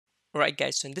Alright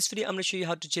guys, so in this video I'm going to show you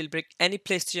how to jailbreak any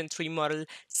PlayStation 3 model,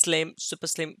 slim, super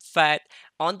slim, fat,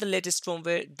 on the latest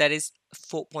firmware that is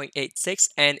 4.86,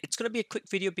 and it's going to be a quick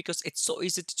video because it's so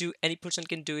easy to do, any person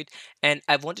can do it. And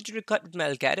I wanted to record with my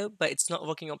Elgato, but it's not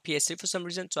working on PS3 for some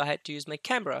reason, so I had to use my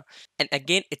camera. And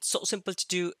again, it's so simple to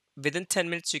do. Within 10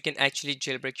 minutes you can actually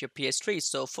jailbreak your PS3.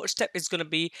 So first step is going to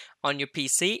be on your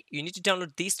PC. You need to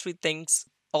download these three things.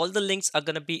 All the links are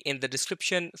going to be in the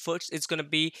description. First it's going to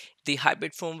be the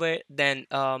hybrid firmware, then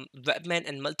webman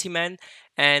and multiman,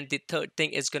 and the third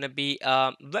thing is going to be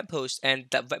web host, and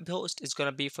that web host is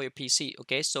going to be for your PC.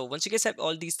 Okay, so once you guys have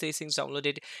all these three things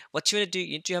downloaded, what you want to do,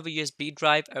 you need to have a USB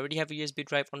drive. I already have a USB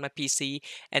drive on my PC,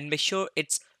 and make sure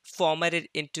it's formatted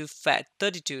into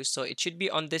FAT32. So it should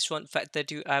be on this one,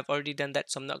 FAT32. I've already done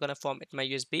that, so I'm not going to format my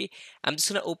USB. I'm just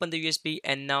going to open the USB,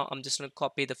 and now I'm just going to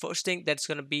copy the first thing. That's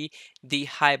going to be the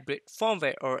hybrid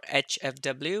firmware, or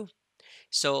HFW.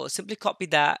 So simply copy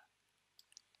that,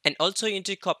 and also you need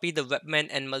to copy the webman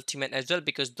and multiman as well,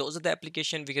 because those are the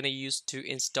application we're going to use to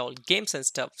install games and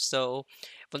stuff. So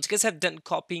once you guys have done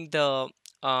copying the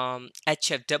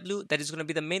HFW, that is going to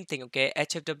be the main thing. Okay,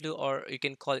 HFW, or you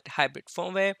can call it hybrid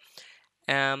firmware.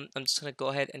 I'm just going to go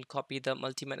ahead and copy the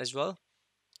multiman as well.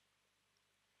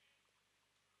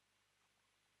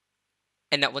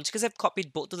 And now once you guys have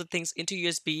copied both of the things into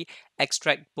USB,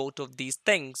 extract both of these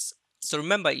things. So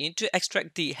remember, you need to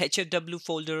extract the HFW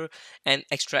folder and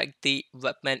extract the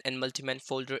webman and multiman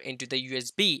folder into the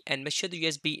USB, and make sure the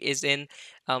USB is in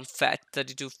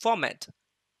FAT32 format.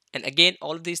 And again,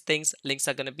 all of these things, links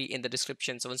are going to be in the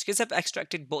description. So once you guys have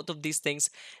extracted both of these things,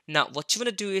 now what you want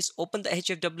to do is open the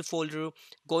HFW folder,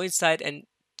 go inside and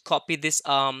copy this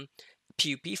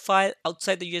PUP file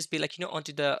outside the USB, like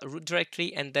onto the root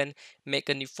directory, and then make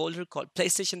a new folder called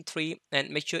PlayStation 3, and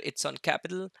make sure it's on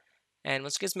capital. And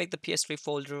once you guys make the PS3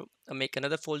 folder, make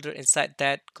another folder inside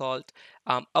that called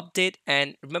update.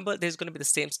 And remember, there's going to be the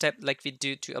same step like we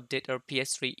do to update our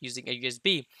PS3 using a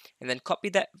USB. And then copy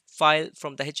that file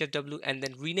from the HFW and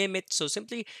then rename it. So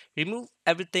simply remove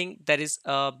everything that is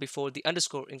before the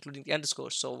underscore, including the underscore.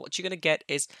 So what you're going to get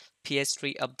is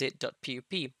PS3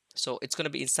 update.pup. So it's going to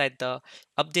be inside the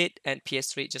update and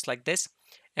PS3 just like this.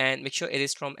 And make sure it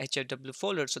is from HFW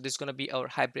folder. So this is going to be our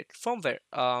hybrid firmware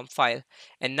file.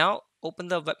 And now open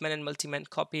the webman and multiman,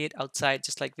 copy it outside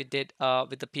just like we did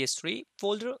with the PS3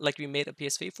 folder, like we made a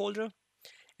PS3 folder.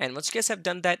 And once you guys have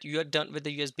done that, you are done with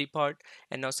the USB part.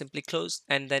 And now simply close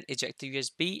and then eject the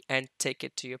USB and take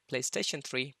it to your PlayStation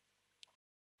 3.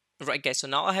 Right guys, so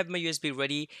now I have my USB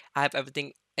ready. I have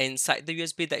everything inside the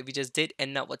USB that we just did.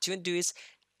 And now what you want to do is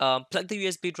plug the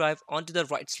USB drive onto the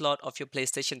right slot of your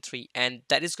PlayStation 3, and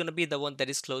that is going to be the one that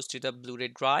is close to the Blu-ray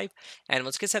drive. And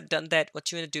once you guys have done that,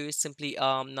 what you want to do is simply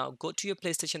now go to your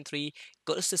PlayStation 3,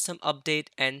 go to system update,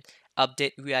 and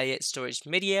update via storage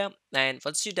media. And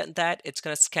once you've done that, it's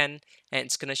going to scan and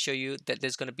it's going to show you that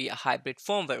there's going to be a hybrid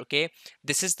firmware. Okay,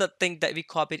 this is the thing that we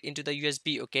copied into the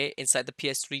USB, okay, inside the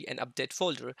PS3 and update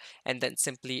folder. And then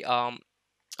simply update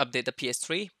the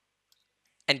PS3.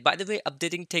 And by the way,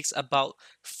 updating takes about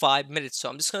 5 minutes. So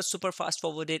I'm just going to super fast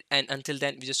forward it. And until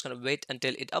then, we're just going to wait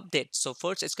until it updates. So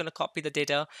first, it's going to copy the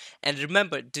data. And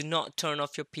remember, do not turn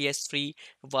off your PS3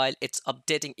 while it's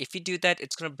updating. If you do that,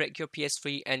 it's going to break your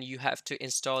PS3 and you have to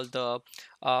install the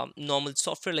normal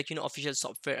software, like, official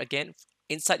software again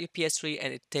inside your PS3,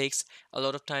 and it takes a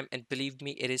lot of time, and believe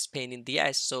me, it is pain in the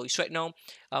ass. So it's right now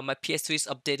my PS3 is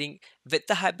updating with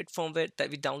the hybrid firmware that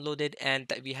we downloaded and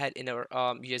that we had in our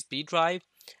USB drive.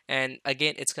 And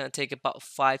again, it's going to take about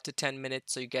 5 to 10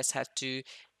 minutes, so you guys have to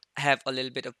have a little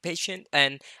bit of patience.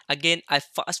 And again, I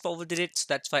fast forwarded it, so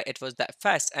that's why it was that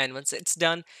fast. And once it's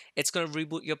done, it's going to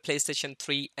reboot your PlayStation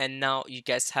 3, and now you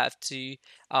guys have to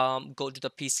go to the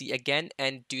PC again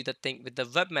and do the thing with the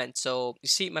webman. So you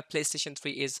see my PlayStation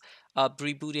 3 is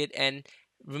rebooted. And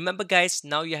remember guys,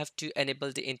 now you have to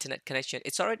enable the internet connection.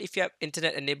 It's alright if you have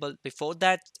internet enabled before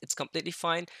that, it's completely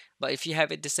fine. But if you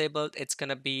have it disabled, it's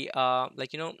gonna be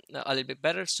like a little bit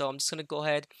better. So I'm just gonna go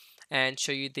ahead and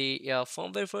show you the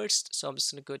firmware first. So I'm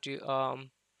just gonna go to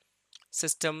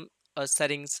system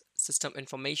settings, system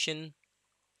information.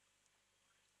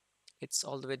 It's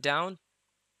all the way down.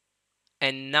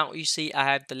 And now you see I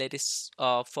have the latest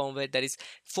firmware that is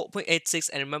 4.86,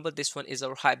 and remember, this one is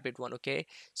our hybrid one. Okay,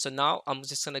 so now I'm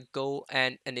just gonna go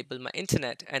and enable my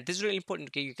internet, and this is really important.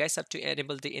 Okay, you guys have to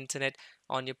enable the internet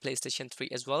on your PlayStation 3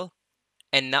 as well.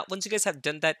 And now once you guys have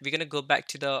done that, we're gonna go back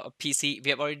to the PC.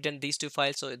 We have already done these two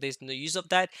files, so there's no use of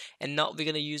that. And now we're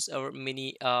gonna use our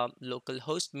mini local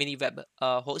host, mini web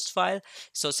host file.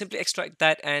 So simply extract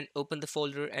that and open the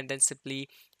folder, and then simply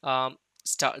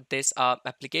start this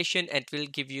application, and it will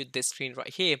give you this screen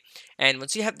right here. And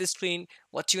once you have this screen,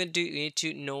 what you want to do, you need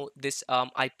to know this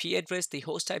IP address, the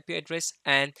host IP address,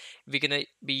 and we're gonna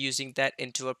be using that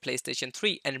into our PlayStation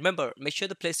 3. And remember, make sure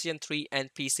the PlayStation 3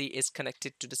 and PC is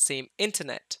connected to the same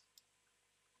internet.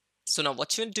 So now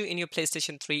what you want to do in your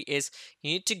PlayStation 3 is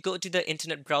you need to go to the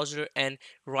internet browser and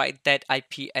write that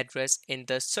IP address in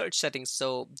the search settings.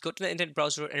 So go to the internet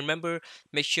browser, and remember,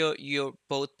 make sure your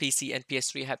both PC and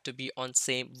PS3 have to be on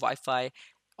same Wi-Fi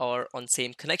or on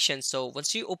same connection. So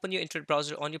once you open your internet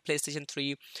browser on your PlayStation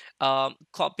 3,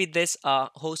 copy this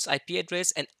host IP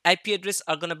address, and IP address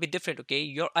are gonna be different. Okay,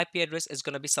 your IP address is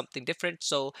gonna be something different.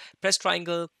 So press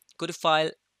triangle, go to file,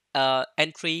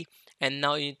 entry, and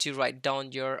now you need to write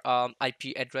down your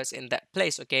IP address in that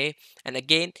place. Okay, and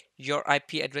again, your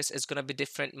IP address is going to be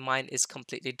different, mine is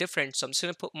completely different, so I'm just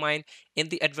going to put mine in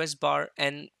the address bar,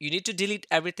 and you need to delete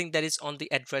everything that is on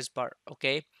the address bar.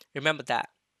 Okay, remember that.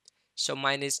 So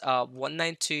mine is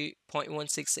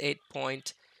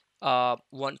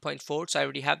 192.168.1.4. So I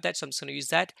already have that. So I'm just going to use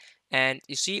that. And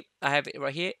you see, I have it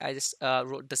right here. I just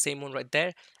wrote the same one right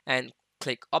there and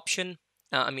click option.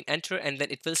 I mean enter, and then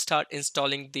it will start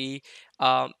installing the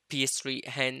PS3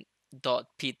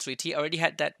 hen.p3t. I already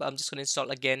had that, but I'm just going to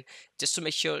install again just to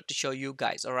make sure to show you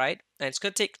guys. All right, and it's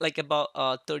going to take like about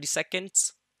 30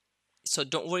 seconds, so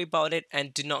don't worry about it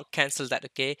and do not cancel that.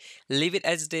 Okay, leave it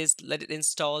as it is, let it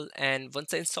install, and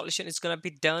once the installation is gonna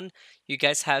be done, you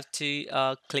guys have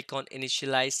to click on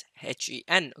initialize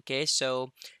hen. Okay,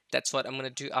 so that's what I'm gonna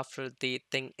do after the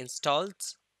thing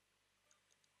installs.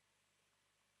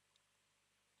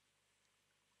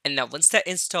 And now once that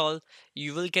install,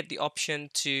 you will get the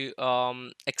option to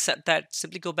accept that.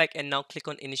 Simply go back and now click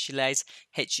on initialize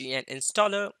hen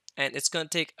installer, and it's going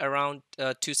to take around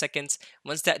 2 seconds.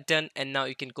 Once that done, and now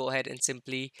you can go ahead and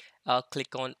simply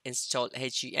click on install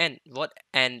hen. What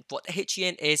hen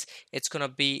is, it's going to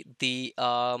be the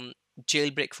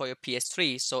jailbreak for your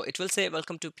PS3. So it will say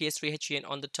welcome to PS3 hen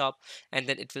on the top, and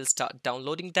then it will start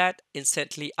downloading that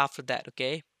instantly after that.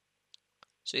 Okay,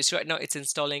 so it's right now it's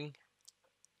installing,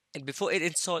 and before it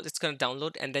installs, it's going to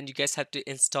download, and then you guys have to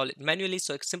install it manually.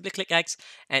 So simply click X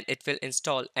and it will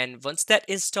install, and once that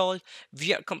installed,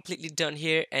 we are completely done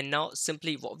here. And now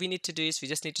simply what we need to do is we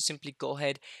just need to simply go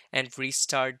ahead and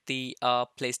restart the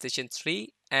PlayStation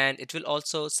 3, and it will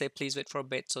also say please wait for a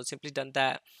bit. So simply done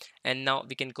that, and now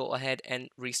we can go ahead and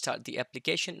restart the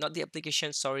application, not the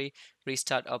application, sorry,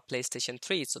 restart our PlayStation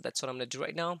 3. So that's what I'm going to do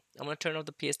right now. I'm going to turn off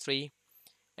the PS3,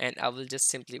 and I will just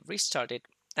simply restart it.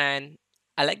 And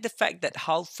I like the fact that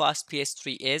how fast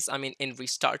PS3 is, I mean, in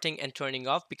restarting and turning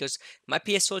off, because my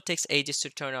PS4 takes ages to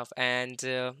turn off, and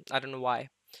I don't know why.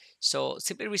 So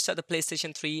simply restart the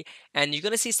PlayStation 3, and you're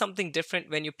gonna see something different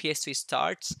when your PS3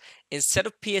 starts. Instead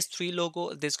of PS3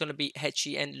 logo, there's gonna be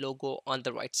HEN logo on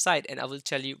the right side, and I will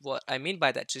tell you what I mean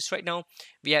by that. Just right now,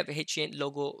 we have HEN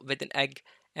logo with an egg,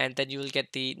 and then you will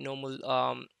get the normal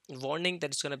warning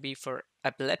that is gonna be for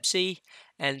epilepsy,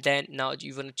 and then now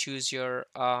you want to choose your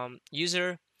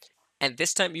user, and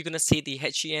this time you're gonna see the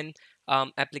HEN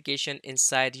application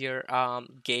inside your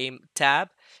game tab.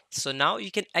 So now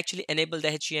you can actually enable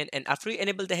the HEN, and after you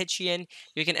enable the HEN,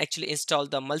 you can actually install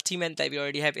the multiman that we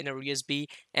already have in our USB.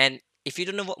 And if you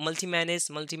don't know what multiman is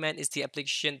the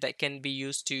application that can be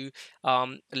used to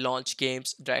launch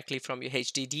games directly from your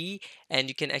HDD, and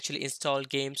you can actually install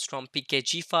games from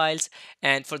PKG files.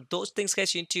 And for those things,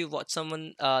 guys, you need to watch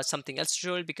something else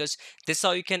tutorial, because this is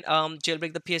how you can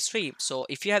jailbreak the PS3. So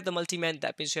if you have the multi-man,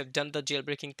 that means you have done the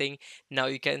jailbreaking thing. Now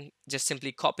you can just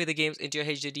simply copy the games into your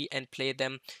HDD and play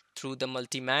them through the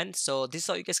multi-man. So this is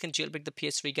how you guys can jailbreak the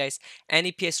PS3, guys.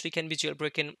 Any PS3 can be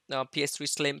jailbroken. PS3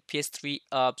 Slim, PS3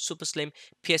 Super Slim,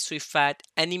 PS3 Fat,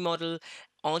 any model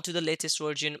onto the latest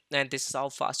version, and this is how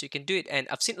fast you can do it. And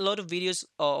I've seen a lot of videos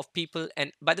of people,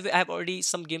 and by the way, I have already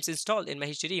some games installed in my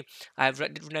HDD. I have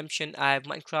Red Dead Redemption, I have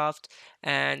Minecraft,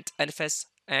 and NFS.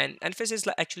 And NFS is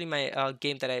like actually my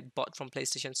game that I bought from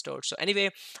PlayStation Store. So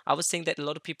anyway, I was saying that a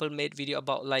lot of people made video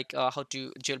about like how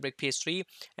to jailbreak PS3,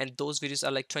 and those videos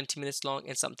are like 20 minutes long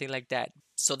and something like that.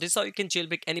 So this is how you can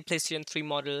jailbreak any PlayStation 3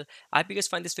 model. I hope you guys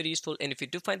find this video useful, and if you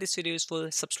do find this video useful,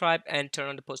 subscribe and turn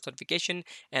on the post notification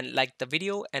and like the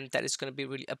video, and that is going to be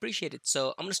really appreciated.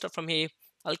 So I'm going to start from here.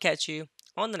 I'll catch you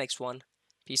on the next one.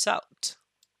 Peace out.